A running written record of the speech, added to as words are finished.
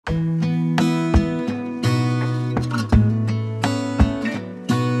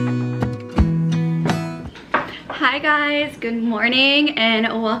guys, good morning and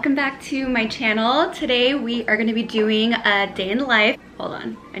welcome back to my channel. Today we are going to be doing a day in the life. Hold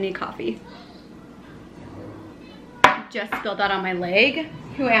on, I need coffee. Just spilled that on my leg.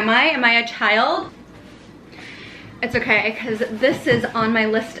 Who am I? Am I a child? It's okay, because this is on my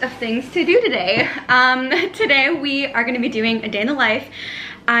list of things to do today. Today we are going to be doing a day in the life.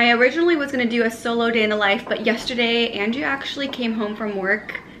 I originally was going to do a solo day in the life, but yesterday Andrew actually came home from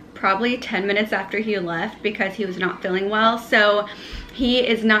work probably 10 minutes after he left because he was not feeling well. So he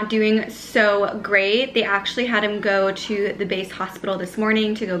is not doing so great. They actually had him go to the base hospital this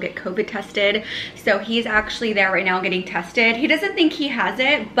morning to go get COVID tested. So he's actually there right now getting tested. He doesn't think he has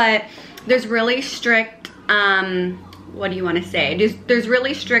it, but there's really strict, what do you want to say? There's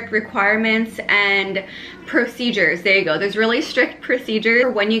really strict requirements and procedures. There you go. There's really strict procedures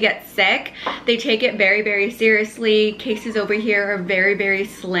for when you get sick. They take it very, very seriously. Cases over here are very, very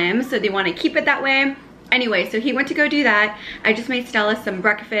slim, so they want to keep it that way. Anyway, so he went to go do that. I just made Stella some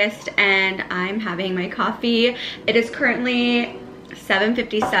breakfast and I'm having my coffee. It is currently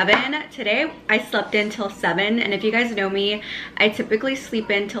 7:57. Today I slept in till 7, and if you guys know me, I typically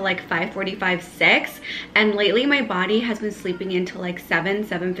sleep in till like 5:45, 6, and lately my body has been sleeping in till like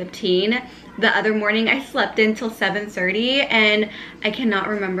 7:15. The other morning I slept in till 7:30, and I cannot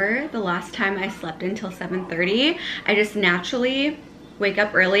remember the last time I slept in till 7:30. I just naturally wake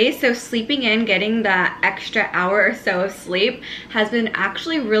up early, so sleeping in, getting that extra hour or so of sleep has been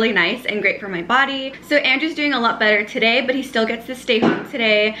actually really nice and great for my body. So Andrew's doing a lot better today, but he still gets to stay home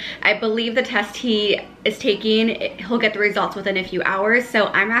today. I believe the test he is taking, he'll get the results within a few hours, so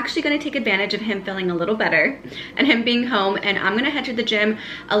I'm actually going to take advantage of him feeling a little better and him being home, and I'm going to head to the gym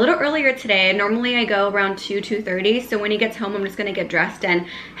a little earlier today. Normally I go around 2:30, so when he gets home I'm just going to get dressed and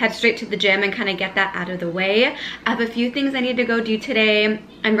head straight to the gym and kind of get that out of the way. I have a few things I need to go do today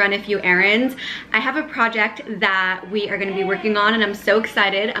and run a few errands. I have a project that we are going to be working on and I'm so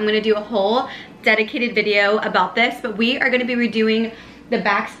excited. I'm going to do a whole dedicated video about this, but we are going to be redoing the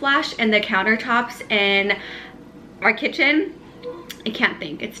backsplash and the countertops in our kitchen. I can't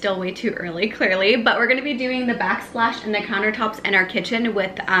think, it's still way too early clearly, but we're going to be doing the backsplash and the countertops in our kitchen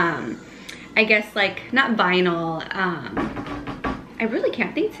with I guess like not vinyl, I really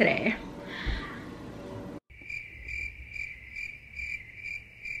can't think today.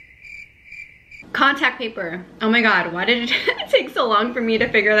 Contact paper. Oh my god, why did it take so long for me to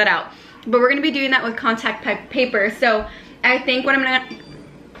figure that out? But we're gonna be doing that with contact paper. So I think what I'm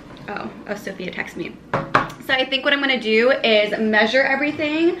gonna, oh, Sophia texted me. So I think what I'm gonna do is measure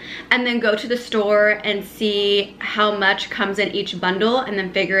everything and then go to the store and see how much comes in each bundle and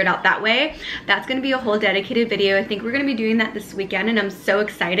then figure it out that way. That's gonna be a whole dedicated video. I think we're gonna be doing that this weekend and I'm so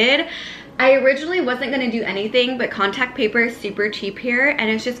excited. I originally wasn't gonna do anything, but contact paper is super cheap here and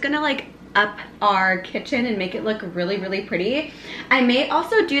it's just gonna like up our kitchen and make it look really, really pretty. I may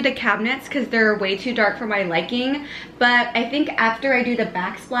also do the cabinets because they're way too dark for my liking, but I think after I do the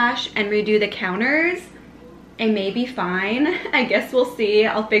backsplash and redo the counters, I may be fine. I guess we'll see.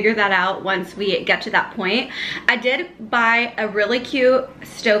 I'll figure that out once we get to that point. I did buy a really cute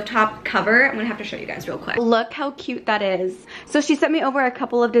stovetop cover. I'm gonna have to show you guys real quick. Look how cute that is. So she sent me over a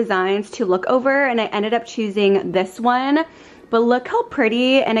couple of designs to look over and I ended up choosing this one. But look how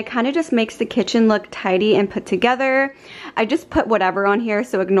pretty, and it kind of just makes the kitchen look tidy and put together. I just put whatever on here,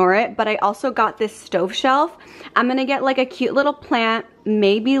 so ignore it. But I also got this stove shelf. I'm gonna get like a cute little plant,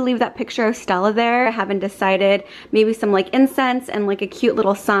 maybe leave that picture of Stella there. I haven't decided. Maybe some like incense and like a cute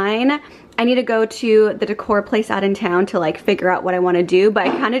little sign. I need to go to the decor place out in town to like figure out what I want to do, but I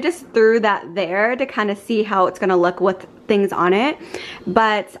kind of just threw that there to kind of see how it's gonna look with things on it.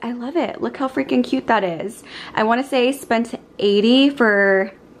 But I love it. Look how freaking cute that is. I want to say spent $80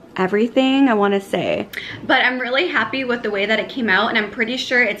 for everything, I want to say. But I'm really happy with the way that it came out, and I'm pretty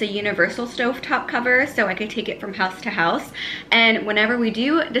sure it's a universal stovetop cover, so I could take it from house to house. And whenever we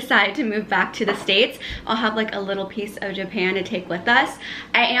do decide to move back to the States, I'll have like a little piece of Japan to take with us.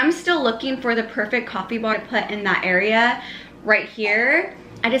 I am still looking for the perfect coffee bar to put in that area right here.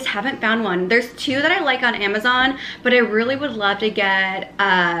 I just haven't found one. There's two that I like on Amazon, but I really would love to get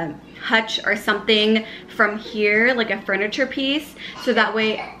a hutch or something from here, like a furniture piece, so that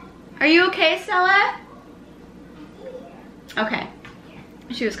way. Are you okay, Stella? Okay.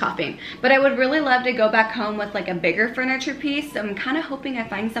 She was coughing. But I would really love to go back home with like a bigger furniture piece. So I'm kind of hoping I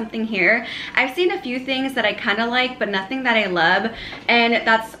find something here. I've seen a few things that I kind of like, but nothing that I love. And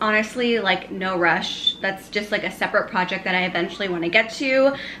that's honestly like no rush. That's just like a separate project that I eventually want to get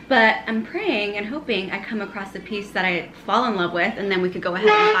to. But I'm praying and hoping I come across a piece that I fall in love with, and then we could go ahead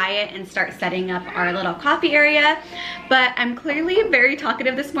and buy it and start setting up our little coffee area. But I'm clearly very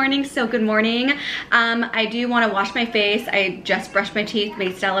talkative this morning, so good morning. I do want to wash my face. I just brushed my teeth,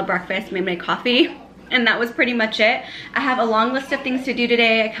 made Stella breakfast, made my coffee, and that was pretty much it. I have a long list of things to do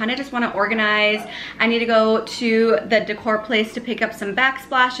today. I kind of just want to organize. I need to go to the Decor place to pick up some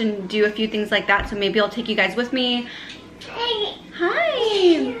backsplash and do a few things like that, so maybe I'll take you guys with me.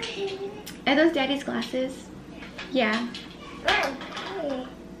 Hi! Are those Daddy's glasses? Yeah.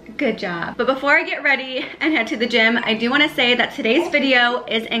 Good job. But before I get ready and head to the gym, I do want to say that today's video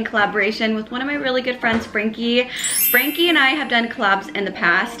is in collaboration with one of my really good friends, Frankie. Frankie and I have done collabs in the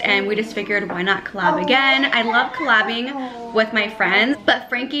past, and we just figured why not collab again. I love collabing with my friends, but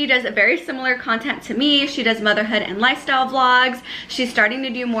Frankie does very similar content to me. She does motherhood and lifestyle vlogs. She's starting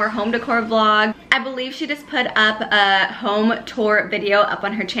to do more home decor vlogs. I believe she just put up a home tour video up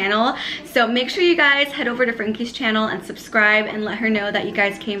on her channel. So make sure you guys head over to Frankie's channel and subscribe and let her know that you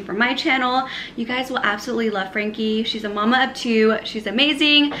guys came from my channel. You guys will absolutely love Frankie. She's a mama of 2. She's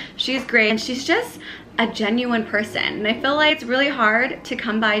amazing. She's great. And she's just a genuine person, and I feel like it's really hard to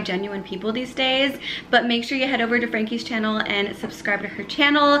come by genuine people these days. But make sure you head over to Frankie's channel and subscribe to her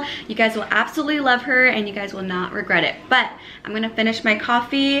channel. You guys will absolutely love her, and you guys will not regret it. But I'm gonna finish my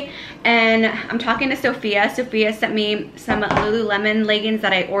coffee, and I'm talking to Sophia. Sophia sent me some Lululemon leggings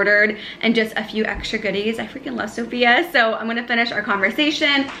that I ordered and just a few extra goodies. I freaking love Sophia. So I'm gonna finish our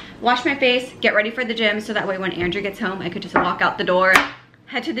conversation, wash my face, get ready for the gym, so that way when Andrew gets home I could just walk out the door,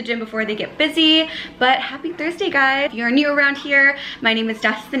 head to the gym before they get busy. But happy Thursday, guys. If you're new around here, my name is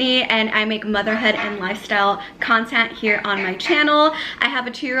Destiny, and I make motherhood and lifestyle content here on my channel. I have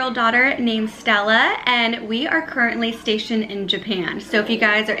a 2-year-old daughter named Stella, and we are currently stationed in Japan. So if you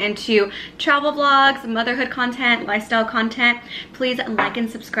guys are into travel vlogs, motherhood content, lifestyle content, please like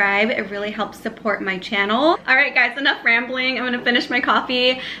and subscribe. It really helps support my channel. All right, guys, enough rambling. I'm gonna finish my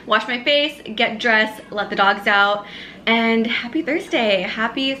coffee, wash my face, get dressed, let the dogs out. And happy Thursday.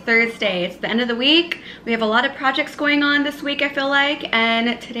 Happy Thursday. It's the end of the week. We have a lot of projects going on this week, I feel like,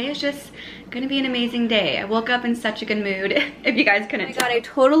 and today is just gonna be an amazing day. I woke up in such a good mood, if you guys couldn't tell. Oh my god, I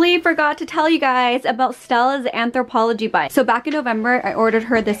totally forgot to tell you guys about Stella's Anthropologie bike. So back in November, I ordered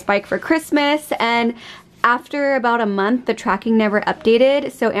her this bike for Christmas, and after about a month, the tracking never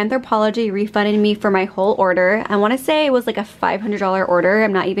updated, so Anthropologie refunded me for my whole order. I want to say it was like a $500 order,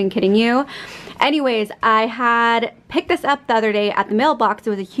 I'm not even kidding you. Anyways, I had picked this up the other day at the mailbox.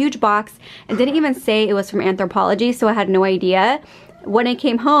 It was a huge box and didn't even say it was from Anthropologie, so I had no idea. When I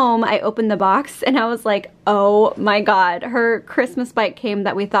came home, I opened the box and I was like, oh my god, her Christmas bike came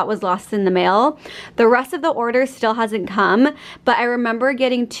that we thought was lost in the mail. The rest of the order still hasn't come, but I remember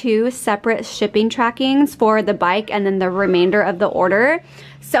getting 2 separate shipping trackings for the bike and then the remainder of the order.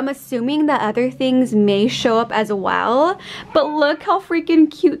 So I'm assuming the other things may show up as well, but look how freaking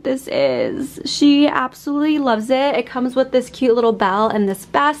cute this is. She absolutely loves it. It comes with this cute little bell and this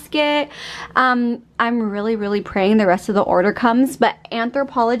basket. I'm really praying the rest of the order comes, but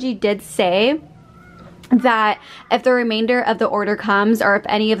Anthropologie did say that if the remainder of the order comes, or if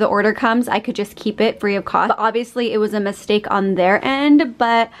any of the order comes, I could just keep it free of cost. But obviously it was a mistake on their end,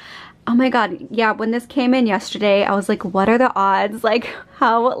 but oh my god, yeah, when this came in yesterday, I was like, what are the odds? Like,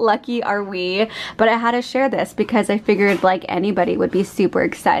 how lucky are we? But I had to share this because I figured like anybody would be super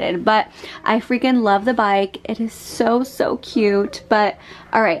excited. But I freaking love the bike. It is so cute. But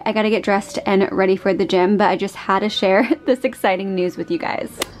all right, I gotta get dressed and ready for the gym, but I just had to share this exciting news with you guys.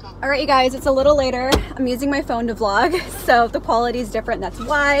 All right, you guys, it's a little later. I'm using my phone to vlog, so if the quality is different, that's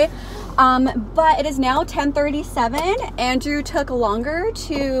why. But it is now 10:37. Andrew took longer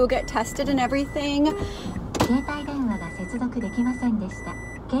to get tested and everything.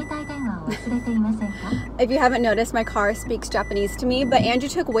 If you haven't noticed, my car speaks Japanese to me, but Andrew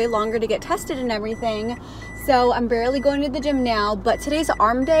took way longer to get tested and everything. So I'm barely going to the gym now, but today's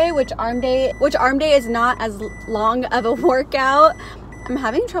arm day, which arm day is not as long of a workout. I'm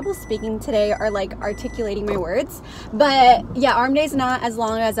having trouble speaking today, or like articulating my words, but yeah, arm day is not as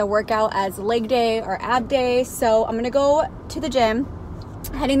long as a workout as leg day or ab day. So I'm gonna go to the gym,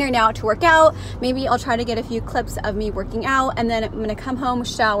 heading there now to work out. Maybe I'll try to get a few clips of me working out, and then I'm gonna come home,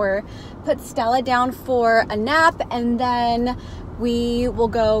 shower, put Stella down for a nap, and then we will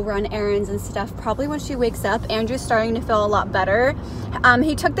go run errands and stuff probably when she wakes up. Andrew's starting to feel a lot better.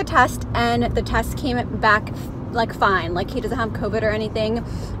 He took the test and the test came back like fine, like he doesn't have COVID or anything.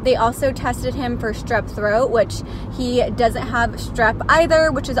 They also tested him for strep throat, which he doesn't have strep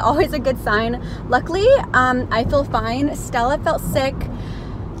either, which is always a good sign. Luckily, I feel fine. Stella felt sick,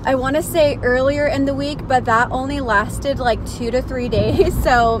 I want to say earlier in the week, but that only lasted like 2 to 3 days,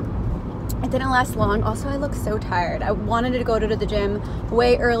 so it didn't last long. Also, I look so tired. I wanted to go to the gym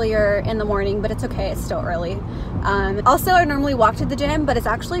way earlier in the morning, but it's okay, it's still early. Also, I normally walk to the gym, but it's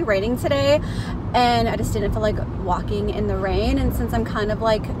actually raining today, and I just didn't feel like walking in the rain. And since I'm kind of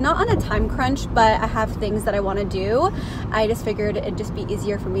like not on a time crunch, but I have things that I want to do, I just figured it'd just be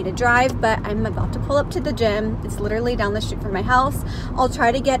easier for me to drive. But I'm about to pull up to the gym. It's literally down the street from my house. I'll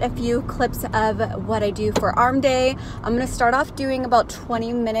try to get a few clips of what I do for arm day. I'm gonna start off doing about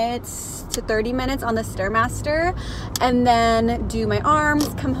 20 minutes to 30 minutes on the Stairmaster, and then do my arms,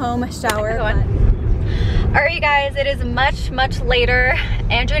 come home, shower. Alright, you guys, it is much later.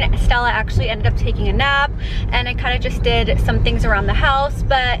 Andrew and Stella actually ended up taking a nap, and I kind of just did some things around the house,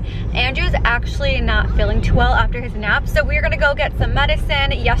 but Andrew's actually not feeling too well after his nap, so we're gonna go get some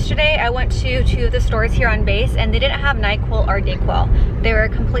medicine. Yesterday I went to two of the stores here on base, and they didn't have NyQuil or Dayquil. They were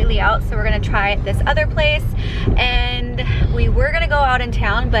completely out, so we're gonna try this other place. And we were gonna go out in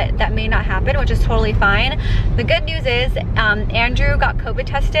town, but that may not happen, which is totally fine. The good news is Andrew got COVID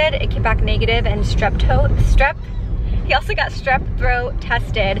tested. It came back negative, and he also got strep throat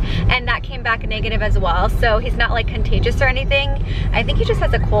tested, and that came back negative as well. So he's not like contagious or anything. I think he just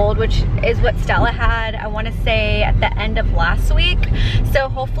has a cold, which is what Stella had, I want to say, at the end of last week. So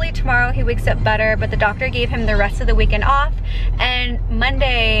hopefully tomorrow he wakes up better, but the doctor gave him the rest of the weekend off, and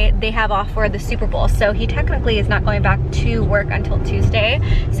Monday they have off for the Super Bowl. So he technically is not going back to work until Tuesday.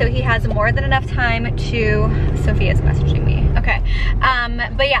 So he has more than enough time to, Sophia's messaging me. Okay,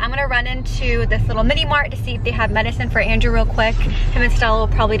 but yeah, I'm gonna run into this little mini mart to see if they have medicine for Andrew real quick. Him and Stella will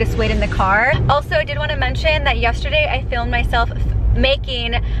probably just wait in the car. Also, I did want to mention that yesterday I filmed myself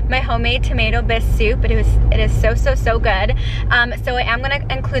making my homemade tomato bisque soup. It is so good. So I am gonna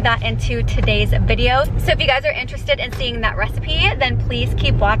include that into today's video. So if you guys are interested in seeing that recipe, then please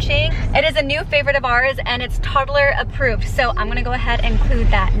keep watching. It is a new favorite of ours, and it's toddler approved, so I'm gonna go ahead and include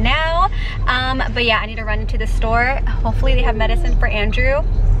that now. But yeah, I need to run into the store. Hopefully they have medicine for Andrew.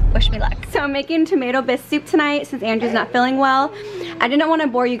 Wish me luck. So I'm making tomato bisque soup tonight since Andrew's not feeling well. I didn't want to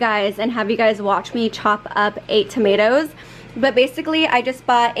bore you guys and have you guys watch me chop up 8 tomatoes. But basically, I just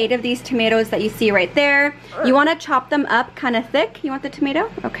bought 8 of these tomatoes that you see right there. You want to chop them up kind of thick. You want the tomato?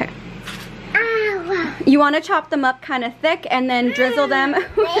 Okay. You want to chop them up kind of thick and then drizzle them. Is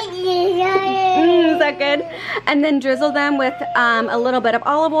that good? And then drizzle them with a little bit of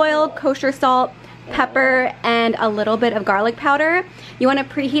olive oil, kosher salt, pepper, and a little bit of garlic powder. You want to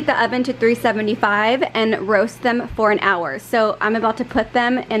preheat the oven to 375 and roast them for an hour. So I'm about to put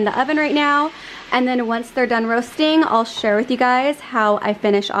them in the oven right now, and then once they're done roasting, I'll share with you guys how I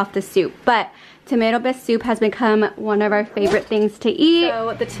finish off the soup. But tomato bisque soup has become one of our favorite things to eat.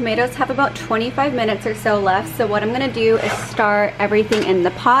 So the tomatoes have about 25 minutes or so left. So what I'm gonna do is start everything in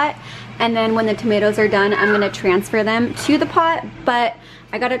the pot, and then when the tomatoes are done, I'm gonna transfer them to the pot. But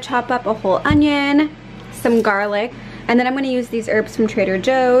I gotta chop up a whole onion, some garlic, and then I'm gonna use these herbs from Trader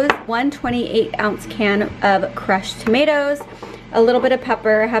Joe's. 1 28-ounce can of crushed tomatoes, a little bit of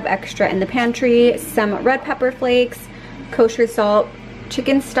pepper, have extra in the pantry, some red pepper flakes, kosher salt,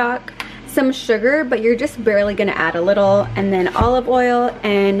 chicken stock, some sugar, but you're just barely gonna add a little, and then olive oil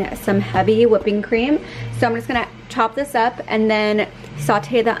and some heavy whipping cream. So I'm just gonna chop this up and then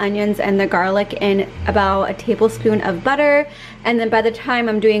saute the onions and the garlic in about a tablespoon of butter, and then by the time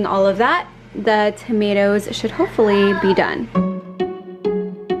I'm doing all of that, the tomatoes should hopefully be done.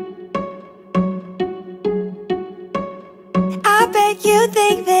 I bet you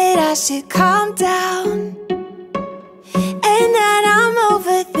think that I should calm down, and that I'm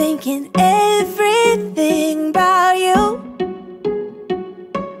overthinking everything about you,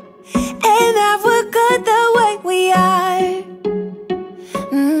 and that we're good the way we are.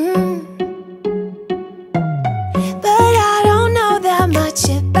 But I don't know that much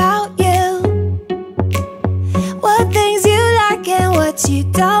about you, what things you like and what you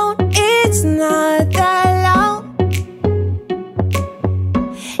don't. It's not that long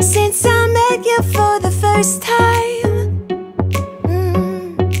since I met you for the first time.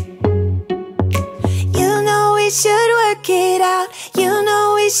 You know we should work it out. You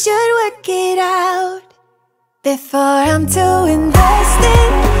know we should work it out. Before I'm too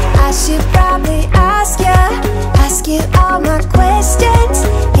invested, I should probably ask you all my questions,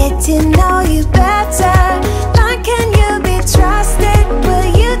 get to know you better. Like, can you be trusted? Will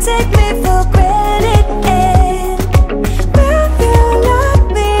you take me for granted? And will you let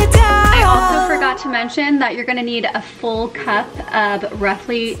me down? I also forgot to mention that you're gonna need a full cup of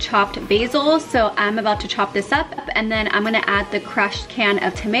roughly chopped basil. So I'm about to chop this up, and then I'm gonna add the crushed can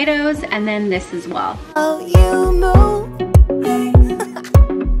of tomatoes, and then this as well. Oh, you move.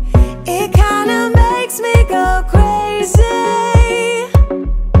 It kinda makes me go crazy.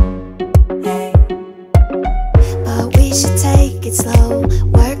 But we should take it slow,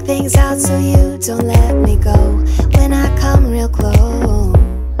 work things out so you don't let me go. When I come real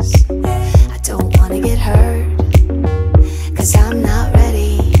close, I don't wanna get hurt, 'cause I'm not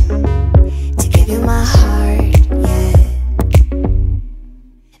ready to give you my heart yet.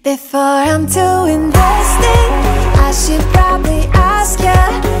 Before I'm too invested, I should probably ask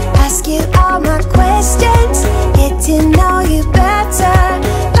you all my questions, get to know you better.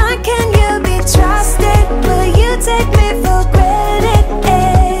 Like, can you be trusted? Will you take me for granted?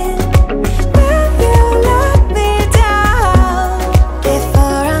 Will you let me down?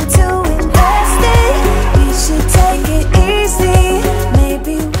 Before I'm too invested, you should take it easy.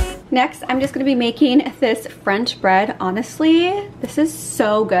 Maybe we... Next, I'm just gonna be making this French bread. Honestly, this is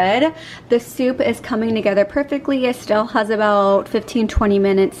so good. The soup is coming together perfectly. It still has about 15-20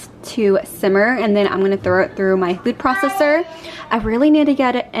 minutes to simmer, and then I'm gonna throw it through my food processor. I really need to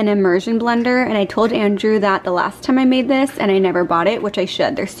get an immersion blender, and I told Andrew that the last time I made this, and I never bought it, which I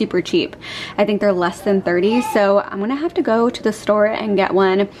should. They're super cheap. I think they're less than 30, so I'm gonna have to go to the store and get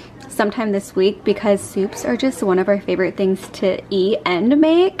one sometime this week, because soups are just one of our favorite things to eat and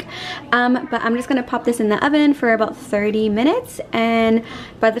make. But I'm just gonna pop this in the oven for about 30 minutes, and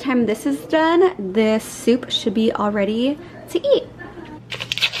by the time this is done, this soup should be all ready to eat.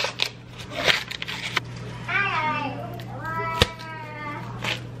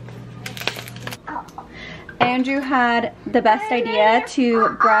 Andrew had the best idea to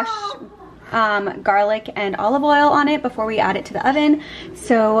brush garlic and olive oil on it before we add it to the oven,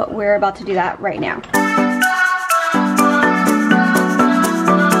 so we're about to do that right now.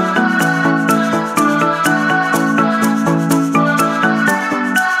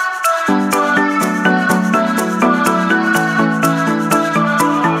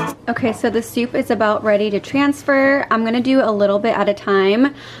 Okay, so the soup is about ready to transfer. I'm gonna do a little bit at a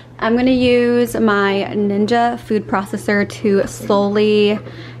time. I'm gonna use my Ninja food processor to slowly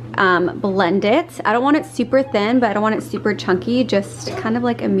blend it. I don't want it super thin, but I don't want it super chunky, just kind of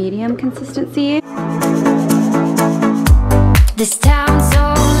like a medium consistency. This town's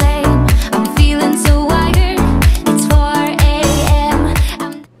so lame, I'm feeling so wired. It's 4 a.m.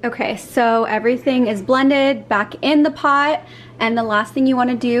 Okay, so everything is blended back in the pot, and the last thing you want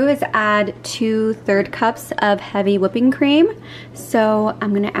to do is add 2/3 cups of heavy whipping cream. So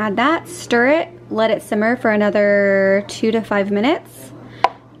I'm gonna add that, stir it, let it simmer for another 2 to 5 minutes,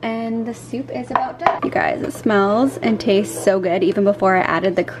 and the soup is about done. You guys, it smells and tastes so good even before I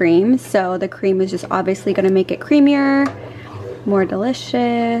added the cream. So the cream is just obviously gonna make it creamier, more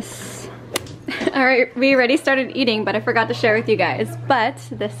delicious. All right, we already started eating, but I forgot to share with you guys. But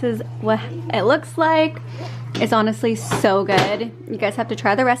this is what it looks like. It's honestly so good. You guys have to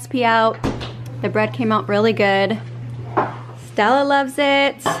try the recipe out. The bread came out really good. Stella loves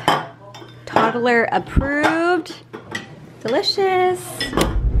it. Toddler approved. Delicious.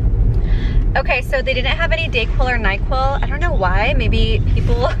 Okay, so they didn't have any Dayquil or NyQuil. I don't know why. Maybe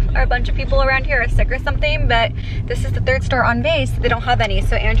people, or a bunch of people around here are sick or something, but this is the third store on Base. They don't have any.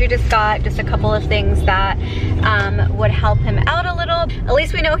 So Andrew just got just a couple of things that would help him out a little. At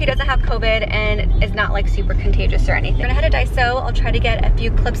least we know he doesn't have COVID and is not like super contagious or anything. I'm gonna head to Daiso. I'll try to get a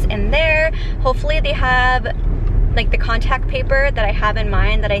few clips in there. Hopefully they have like the contact paper that I have in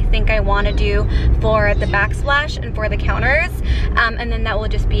mind that I think I want to do for the backsplash and for the counters, and then that will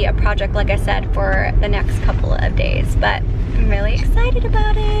just be a project, like I said, for the next couple of days, but I'm really excited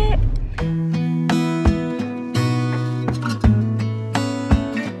about it.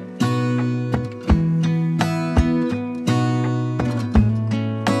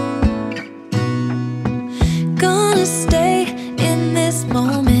 Gonna stay in this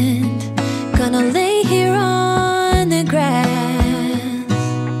moment, gonna lay here on the grass.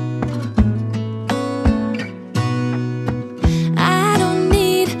 I don't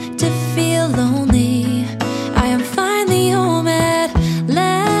need to feel lonely, I am finally home at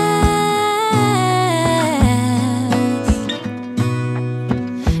last.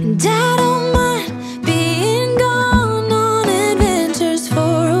 And I don't mind being gone on adventures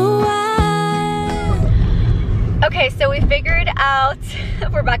for a while. Okay, so we figured out,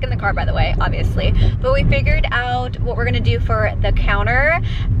 we're back in the car by the way, obviously, but we figured out what we're gonna do for the counter.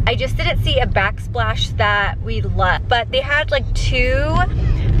 I just didn't see a backsplash that we love, but they had like two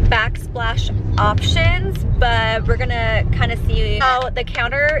backsplash options, but we're gonna kind of see how the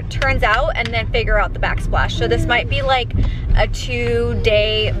counter turns out and then figure out the backsplash. So this might be like a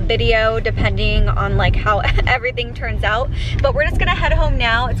 2-day video depending on like how everything turns out, but we're just gonna head home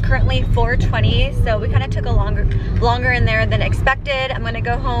now. It's currently 4:20, so we kind of took a longer in there than expected. I'm gonna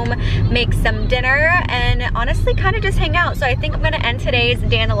go home, make some dinner, and honestly kind of just hang out. So I think I'm gonna end today's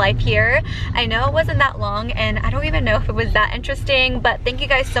day in the life here. I know it wasn't that long, and I don't even know if it was that interesting, but thank you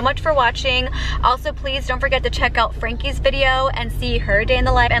guys so much for watching. Also, please don't forget to check out Frankie's video and see her day in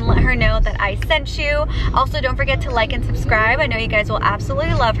the life and let her know that I sent you. Also, don't forget to like and subscribe. I know you guys will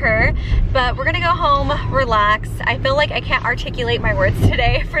absolutely love her, but we're gonna go home, relax. I feel like I can't articulate my words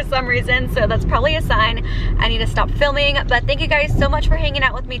today for some reason, so that's probably a sign I need to stop filming. But thank you guys so much for hanging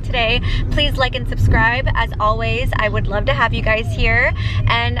out with me today. Please like and subscribe. As always, I would love to have you guys here,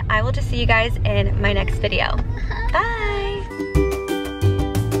 and I will just see you guys in my next video. Bye!